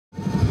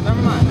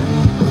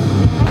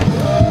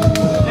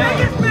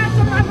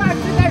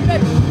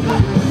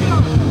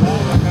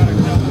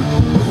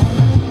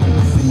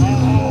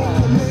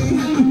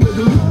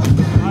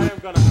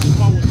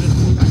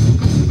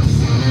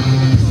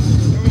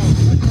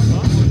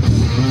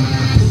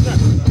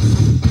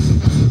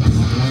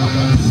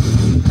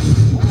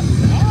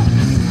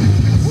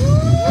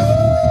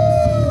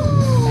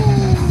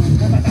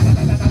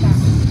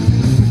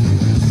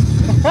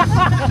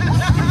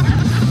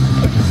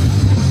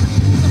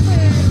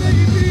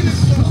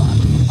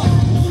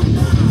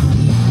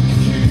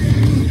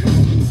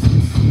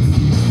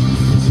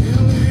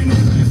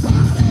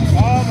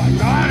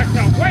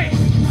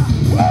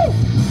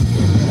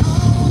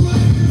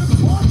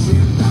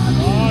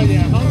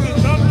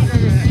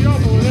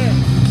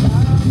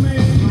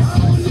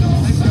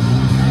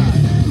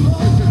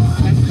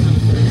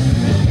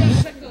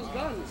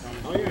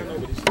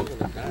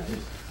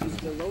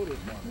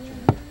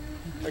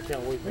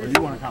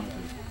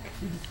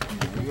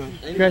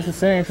You guys are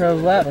sitting across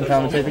the lap and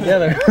commentate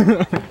together.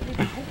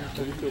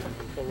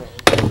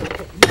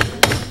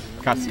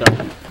 Got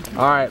stuff.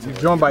 Alright, we're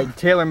joined by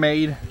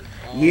TaylorMade.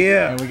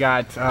 Yeah. And we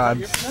got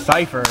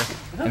Cypher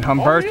and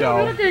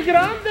Humberto.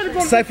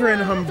 Cypher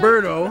and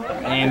Humberto.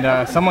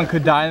 And someone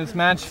could die in this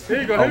match.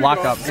 A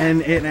lockup.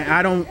 And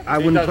I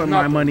wouldn't put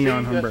my money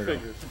on Humberto.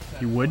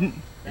 You wouldn't?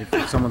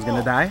 If someone's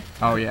gonna die?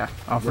 Oh yeah.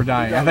 Oh, for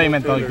dying. I thought you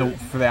meant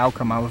for the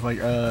outcome. I was like,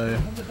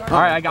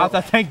 alright, I got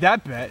to take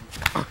that bet.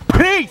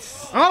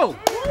 Peace! Oh!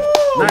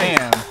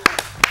 Damn.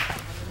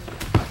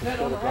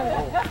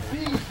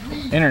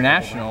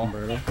 International.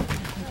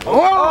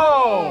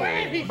 Oh!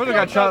 Brother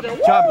got chopped,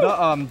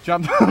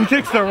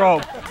 kicks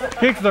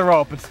the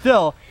rope, but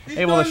still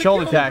able to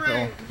shoulder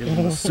tackle. Gives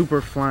him a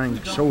super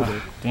flying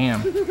shoulder.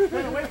 Damn.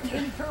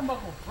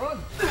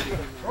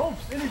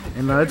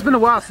 And it's been a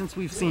while since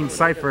we've seen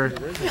Cypher.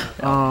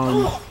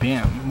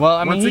 Damn. Well,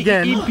 I mean,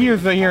 he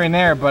appears here and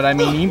there, but I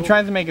mean, he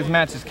tries to make his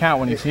matches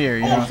count when he's here,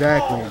 you know?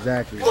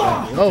 Exactly.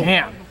 Oh.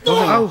 Damn. Those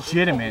are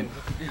legitimate.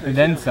 And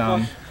then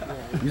some.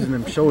 Using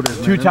them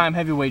shoulders. Two-time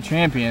heavyweight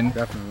champion.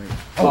 Definitely.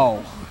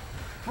 Oh.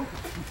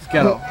 Let's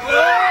get him.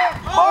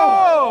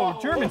 Oh!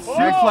 German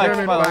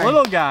suplex by the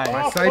little guy.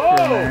 By Cypher,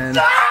 man.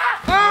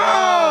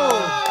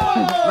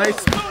 Oh! Nice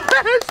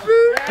smash,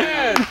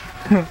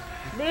 dude.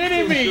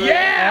 Me,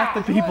 yeah!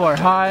 Half the people are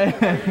high.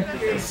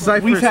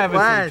 Cypher's We's having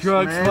some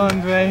drugs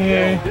fun right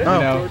here. You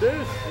know.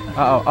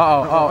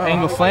 Uh-oh.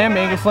 Angle slam.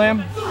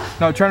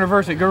 No, try and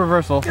reverse it. Good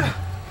reversal.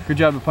 Good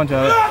job to punch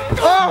out it.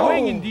 Oh!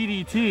 Swinging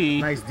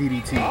DDT. Nice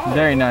DDT.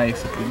 Very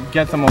nice.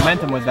 Get some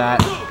momentum with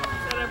that.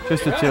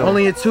 Just a 2.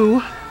 Only a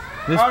 2.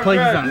 This place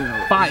is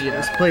on fire.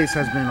 This place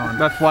has been on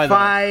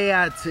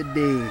fire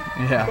today.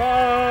 Yeah.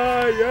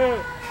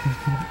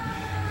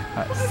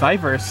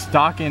 Cypher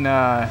stalking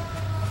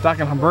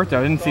Humberto.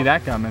 I didn't see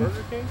that coming.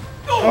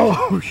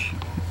 Oh shit.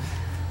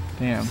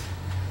 Damn.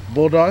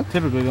 Bulldog.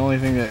 Typically the only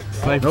thing that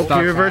Cypher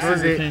he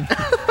reverses it.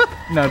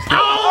 No, it's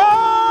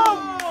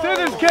oh!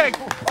 Scissors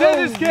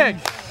kick.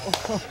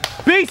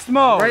 Beast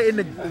mode. Right in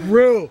the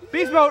grill.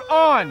 Beast mode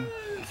on.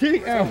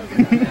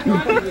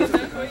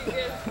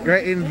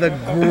 Right in the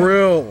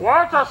grill.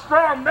 What's a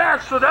strong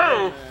match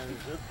today?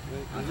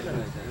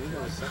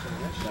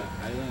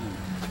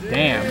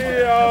 Damn.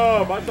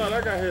 Yeah, I thought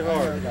I got hit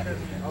hard.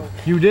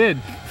 You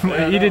did.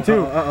 You did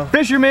too.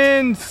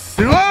 Fisherman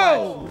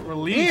suplex.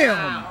 Release.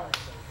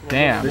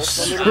 Damn. The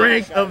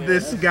strength of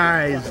this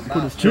guy is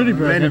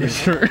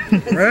tremendous.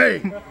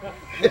 Right.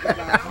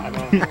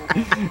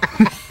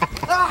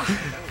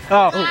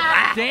 Oh,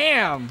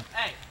 damn.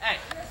 Hey.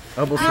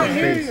 Elbow to the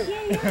face.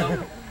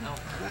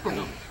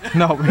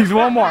 No, he's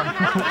one more.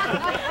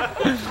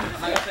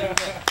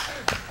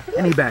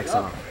 And he backs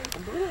off.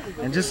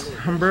 And just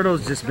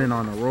Humberto's just been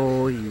on a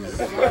roll.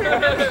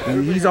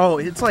 He's all.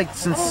 It's like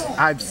since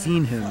I've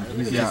seen him,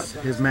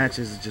 his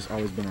matches has just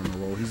always been on the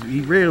roll.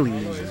 He rarely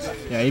loses.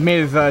 Yeah, he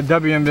made his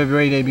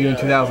WMWA debut in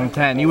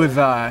 2010. He was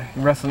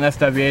wrestling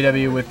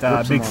SWAW with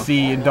Big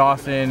C and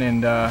Dawson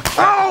and.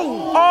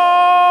 Oh!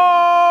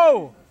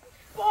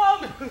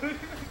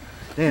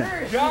 Damn.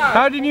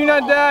 How did you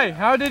not die?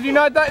 How did you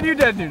not die? You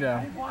did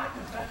die.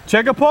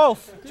 Check a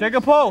pulse.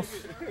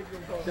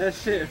 That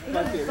shit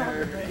fucking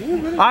hurt.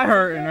 I'm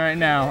hurting right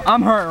now. I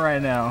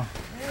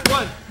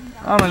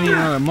don't need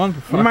another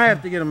month. We might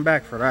have to get him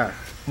back for that.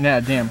 Yeah,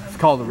 damn. It's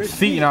called a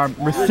receipt in our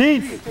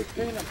receipts.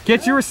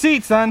 Get your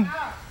receipt, son.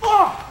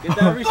 Get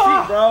that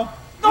receipt, bro.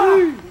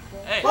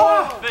 Hey,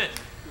 fish.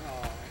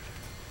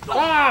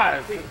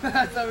 5.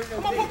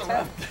 Come on, put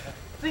the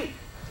receipt.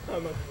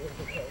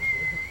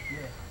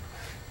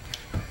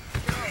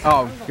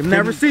 Oh, give him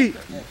that receipt.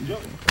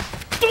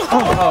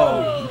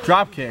 Oh,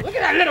 drop kick. Look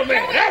at that little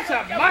man. That's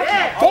a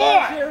macho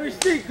boy.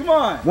 Receipt, come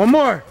on. One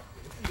more.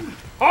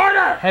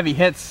 Harder. Heavy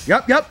hits.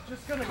 Yep.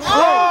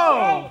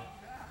 Oh!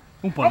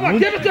 I'm gonna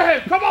give it to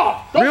him. Come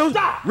on. Don't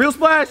stop. Real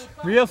splash.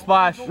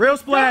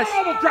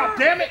 Double drop,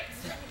 damn it.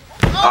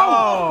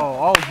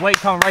 Oh, weight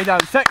coming right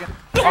down. Second.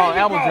 Oh,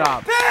 elbow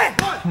drop.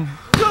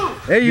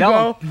 There you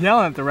go.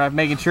 Yelling at the ref,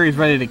 making sure he's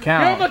ready to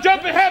count. Give him a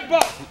jumping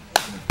headbutt.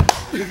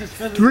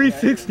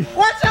 360.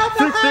 Watch out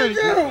behind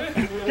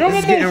you! This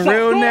is getting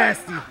real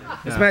nasty.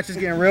 This match is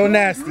getting real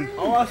nasty. I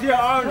want to see your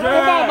arm Come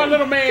on, my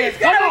little man.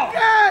 Come on.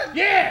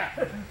 Yeah.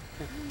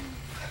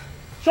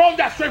 Show him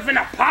that strength and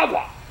that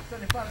power.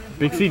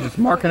 Big C just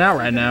marking out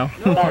right now.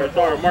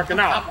 Sorry, marking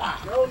out.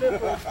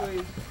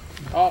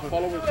 Oh,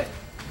 follow with me.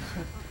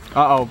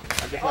 Uh-oh.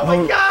 Oh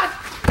my God!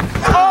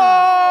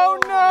 Oh,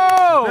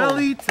 no!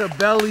 Belly to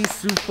belly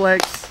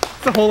suplex.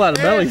 It's a whole lot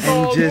of bellies.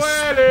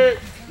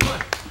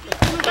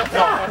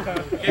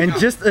 And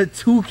just a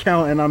 2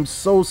 count, and I'm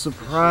so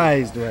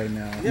surprised right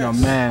now. No,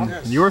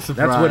 man. You're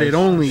surprised. That's what it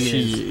only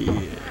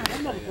is.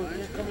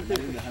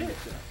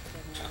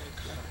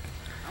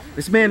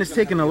 This man is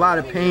taking a lot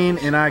of pain,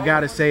 and I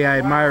gotta say I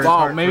admire his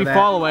heart. Maybe for that.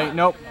 fall away.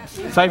 Nope.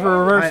 Cypher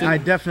reversing. I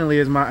definitely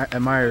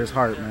admire his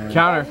heart, man.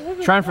 Counter.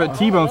 Trying for a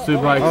T-bone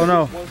suplex. Oh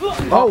no.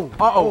 Oh.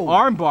 Uh-oh.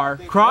 Arm bar.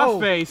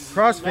 Crossface.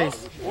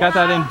 Crossface. Got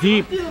that in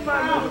deep.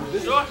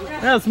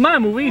 That's my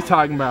move he's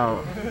talking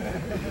about.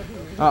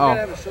 Uh-oh.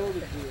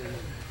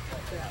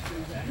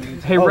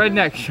 Hey,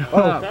 redneck, shut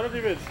up.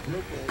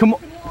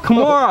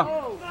 Kimura.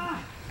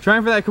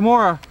 Trying for that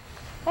Kimura.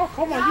 Oh,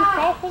 come on, you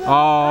fall for that?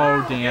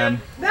 Oh,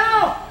 damn.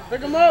 No! Pick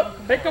him up!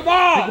 Pick him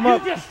up! Pick him up.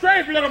 Use your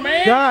strength, little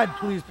man! God,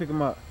 please pick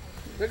him up.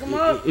 Pick him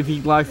up! If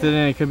he locks it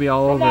in, it could be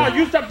all Come over. on,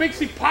 use that Big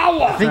C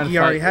power! I think he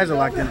already has it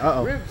locked in.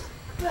 Uh-oh.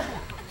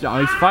 Oh,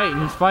 he's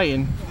fighting, he's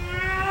fighting.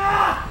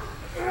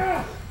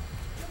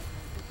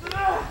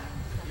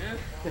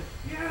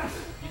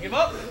 You give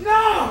up?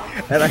 No!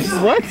 And I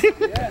what?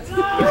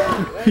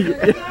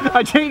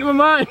 I changed my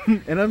mind.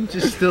 And I'm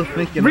just still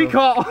thinking.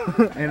 Recall.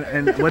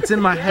 And what's in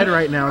my head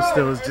right now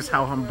still is just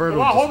how Humberto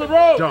Come on, hold the just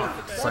rope! duffed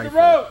Hold the Cypher.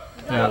 rope!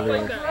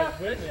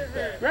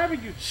 Yeah.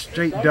 Grabbing you!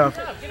 Straight duff.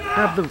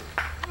 Have the.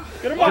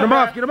 Get him Get him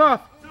off! Get him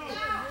off!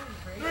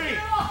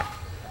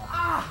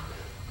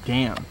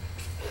 Damn.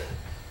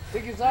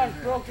 Think his arm's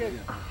broken.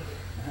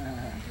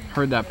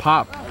 Heard that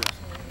pop.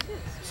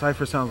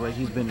 Cypher sounds like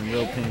he's been in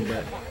real pain,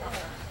 but.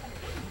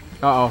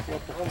 Uh-oh.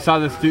 I saw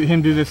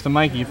him do this to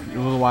Mikey a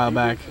little while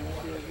back.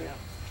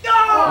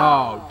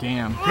 Oh,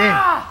 damn.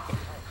 Damn!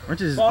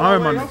 Wrenches his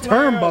arm on the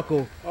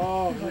turnbuckle.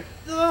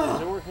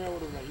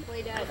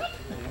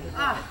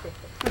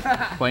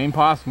 Playing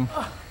possum.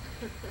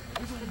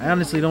 I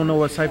honestly don't know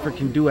what Cypher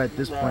can do at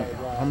this point.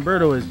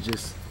 Humberto is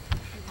just.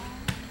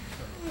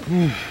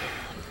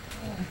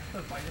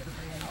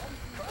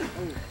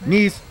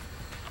 Knees.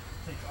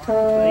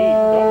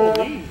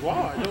 Tornado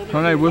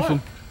whistle.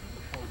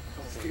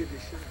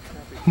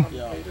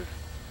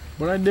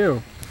 What'd I do?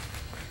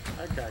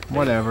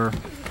 Whatever.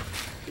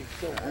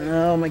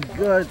 Oh my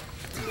god.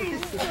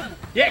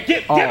 Yeah,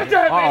 give it to him,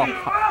 baby!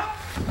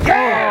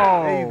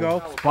 Yeah! There you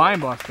go. Spine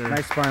buster.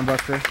 Nice spine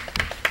buster.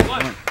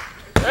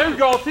 There you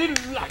go, see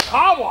the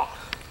power!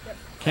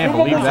 Can't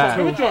believe that.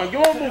 Give it to him,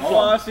 give him a move. Oh,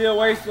 I see a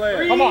waist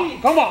flare. Come on,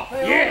 come on!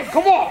 Yeah,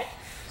 come on!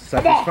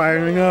 Cypher's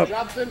firing up.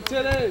 Drop them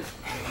titties!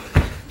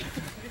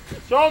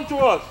 Show them to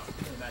us!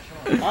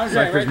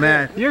 Cypher's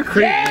mad. You're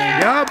creepy.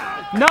 Yup.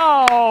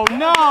 No,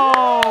 no!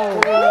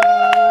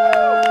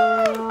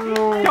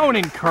 Don't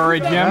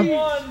encourage him.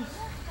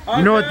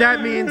 You know what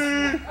that means?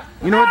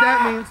 You know what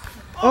that means?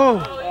 Oh!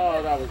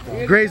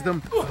 Grazed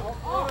him.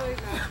 Oh,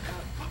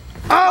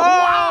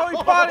 he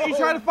fought it. He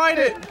tried to fight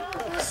it.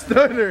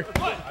 Stunner.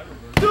 1,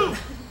 2,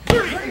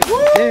 3.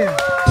 Damn.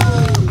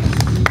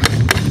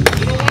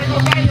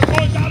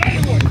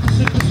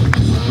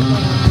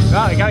 No,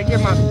 I gotta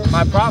give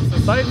my props to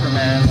Cypher,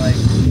 man. Like,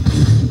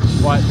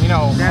 what, you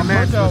know, That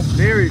match was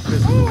very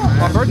physical.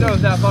 Humberto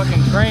is that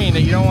fucking train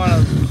that you don't want to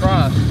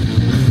cross.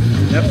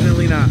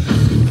 Definitely not.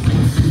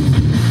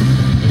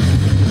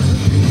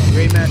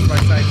 Great match by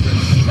Cypher.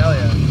 Hell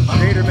yeah.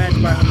 Greater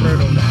match by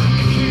Humberto.